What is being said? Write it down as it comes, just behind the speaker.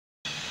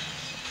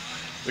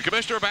The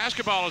Commissioner of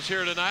Basketball is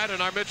here tonight, and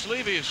our Mitch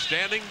Levy is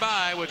standing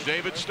by with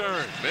David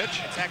Stern.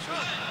 Mitch?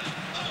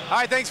 All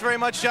right, thanks very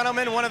much,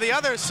 gentlemen. One of the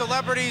other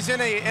celebrities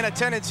in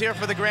attendance here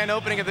for the grand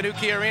opening of the new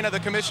Key Arena, the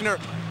Commissioner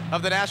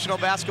of the National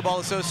Basketball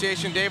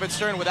Association, David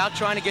Stern. Without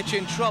trying to get you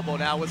in trouble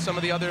now with some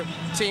of the other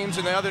teams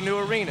and the other new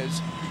arenas,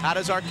 how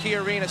does our Key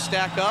Arena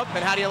stack up,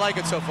 and how do you like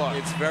it so far?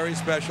 It's very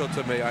special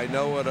to me. I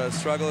know what a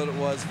struggle it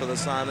was for the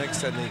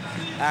Sonics and the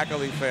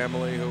Ackley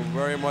family, who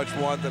very much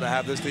wanted to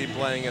have this team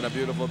playing in a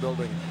beautiful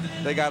building.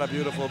 They got a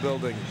beautiful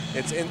building.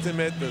 It's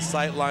intimate, the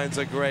sight lines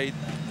are great,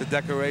 the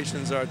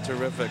decorations are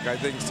terrific. I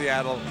think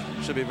Seattle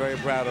should be very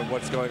proud of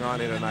what's going on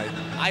here tonight.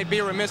 I'd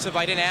be remiss if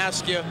I didn't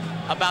ask you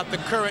about the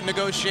current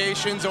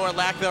negotiations, or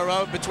lack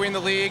thereof, between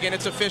the league and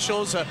its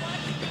officials. A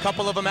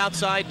couple of them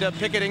outside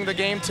picketing the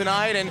game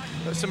tonight, and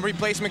some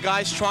replacement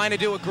guys trying to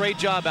do a great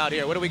job out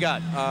here. What do we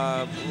got?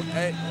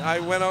 I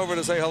went over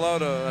to say hello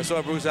to, I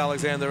saw Bruce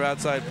Alexander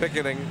outside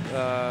picketing.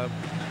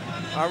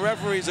 Our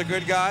referees are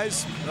good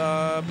guys.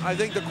 I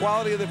think the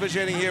quality of the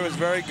officiating here is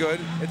very good.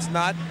 It's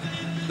not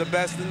the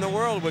best in the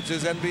world, which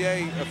is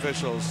NBA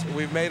officials.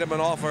 We've made them an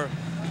offer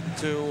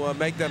to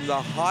make them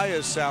the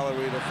highest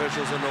salaried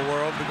officials in the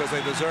world because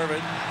they deserve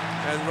it.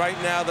 And right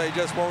now they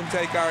just won't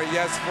take our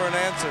yes for an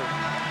answer.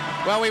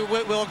 Well,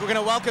 we're going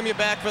to welcome you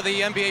back for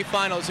the NBA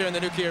Finals here in the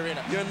new Key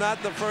Arena. You're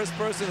not the first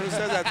person who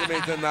said that to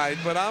me tonight,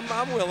 but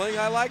I'm willing.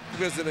 I like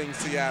visiting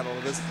Seattle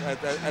at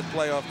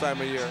playoff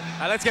time of year. All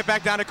right, let's get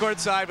back down to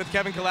courtside with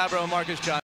Kevin Calabro and Marcus Johnson.